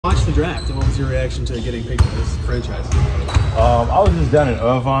the draft, and what was your reaction to getting picked for this franchise? I was just down in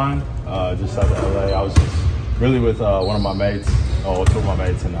Irvine, just south of LA. I was just really with one of my mates, or two of my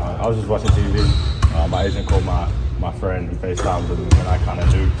mates, and I was just watching TV. My agent called my friend, he FaceTimed with him, and I kind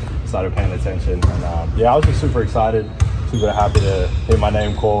of knew, started paying attention. And yeah, I was just super excited, super happy to hear my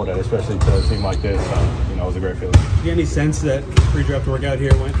name called, and especially to a team like this. You know, it was a great feeling. Do you get any sense that pre-draft workout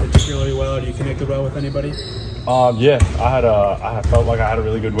here went particularly well? Do you connected well with anybody? Yeah, I felt like I had a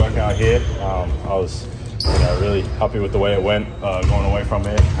really good workout here. I was, really happy with the way it went. Going away from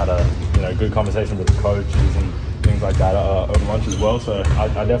it, had a good conversation with the coaches and things like that over lunch as well. So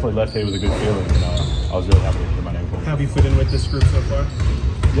I definitely left here with a good feeling. I was really happy to get my name called. How have you fit in with this group so far?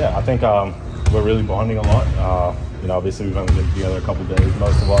 Yeah, I think we're really bonding a lot. Obviously we've only been together a couple of days,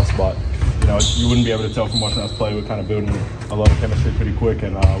 most of us, but you wouldn't be able to tell from watching us play. We're kind of building a lot of chemistry pretty quick,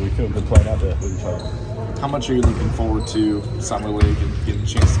 and we feel good playing out there with each other. How much are you looking forward to Summer League and getting a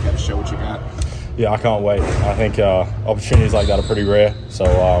chance to kind of show what you got? Yeah, I can't wait. I think opportunities like that are pretty rare. So,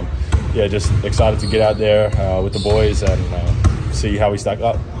 yeah, just excited to get out there with the boys and see how we stack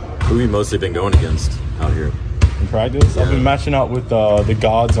up. Who have you mostly been going against out here? In practice? Yeah. I've been matching up with the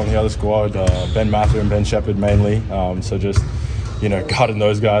guards on the other squad, Ben Mathurun and Ben Shepard mainly. So just, guarding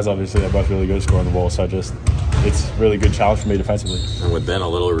those guys, obviously they're both really good at scoring the ball. So it's a really good challenge for me defensively. And with Ben, a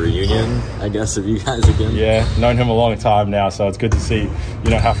little reunion, I guess, of you guys again? Yeah, known him a long time now, so it's good to see,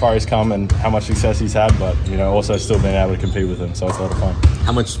 how far he's come and how much success he's had, but, also still being able to compete with him, so it's a lot of fun.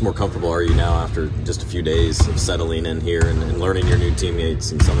 How much more comfortable are you now after just a few days of settling in here and learning your new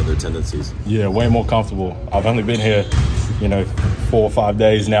teammates and some of their tendencies? Yeah, way more comfortable. I've only been here, 4 or 5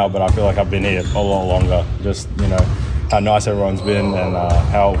 days now, but I feel like I've been here a lot longer. Just, how nice everyone's been and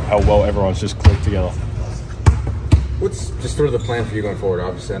how well everyone's just clicked together. What's just sort of the plan for you going forward?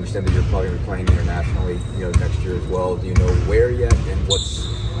 Obviously, I understand that you're probably going to be playing internationally, next year as well. Do you know where yet, and what's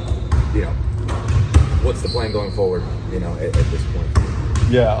the plan going forward, at this point?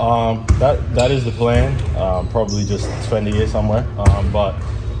 Yeah, that is the plan. Probably just spend a year somewhere, but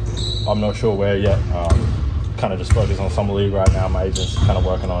I'm not sure where yet. Kind of just focus on Summer League right now. My agent's kind of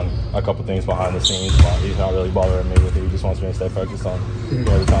working on a couple things behind the scenes, but he's not really bothering me with it. He just wants me to stay focused on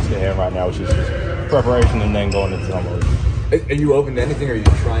the task at hand right now, which is just preparation and then going into Summer League. Are you open to anything? Are you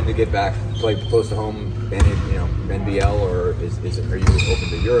trying to get back, play close to home, NBL, or are you open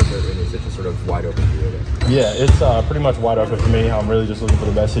to Europe, or is it just sort of wide open for you? Yeah, it's pretty much wide open for me. I'm really just looking for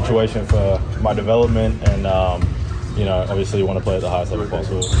the best situation for my development, and obviously you want to play at the highest level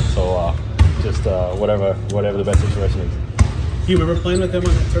possible. So just whatever the best situation is. Do you remember playing with him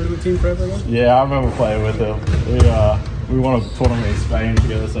on that tournament team forever ago? Yeah, I remember playing with him. We won a tournament in Spain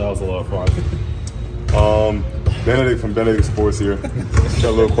together, so that was a lot of fun. Bennedict from Bennedict Sports here. Got a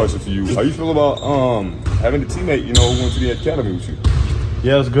little question for you. How you feel about having a teammate, who went to the academy with you?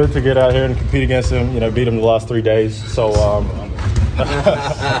 Yeah, it was good to get out here and compete against him. Beat him the last 3 days. So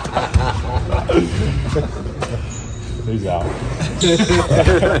he's out.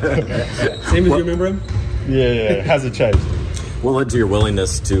 Same as you remember him? Yeah, it hasn't changed. What led to your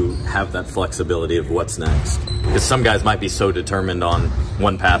willingness to have that flexibility of what's next? Because some guys might be so determined on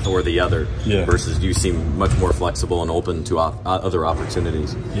one path or the other, versus you seem much more flexible and open to other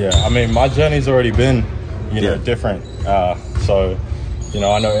opportunities. Yeah, I mean, my journey's already been, different. So,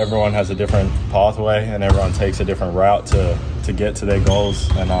 I know everyone has a different pathway and everyone takes a different route to get to their goals.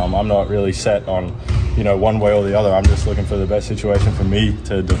 And I'm not really set on, one way or the other. I'm just looking for the best situation for me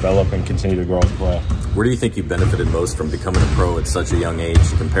to develop and continue to grow as a player. Where do you think you benefited most from becoming a pro at such a young age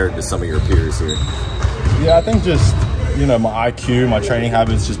compared to some of your peers here? Yeah, I think just, my IQ, my training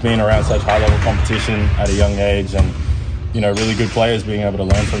habits, just being around such high-level competition at a young age and, really good players, being able to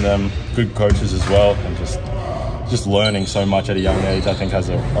learn from them, good coaches as well, and just learning so much at a young age, I think has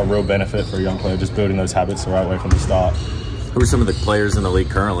a real benefit for a young player, just building those habits the right way from the start. Who are some of the players in the league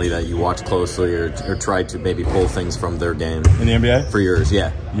currently that you watch closely or try to maybe pull things from their game? In the NBA? For yours,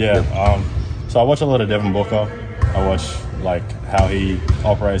 yeah. Yeah, so I watch a lot of Devin Booker. I watch how he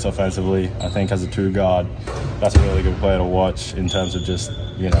operates offensively. I think as a two guard, that's a really good player to watch in terms of just,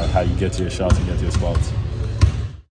 how you get to your shots and get to your spots.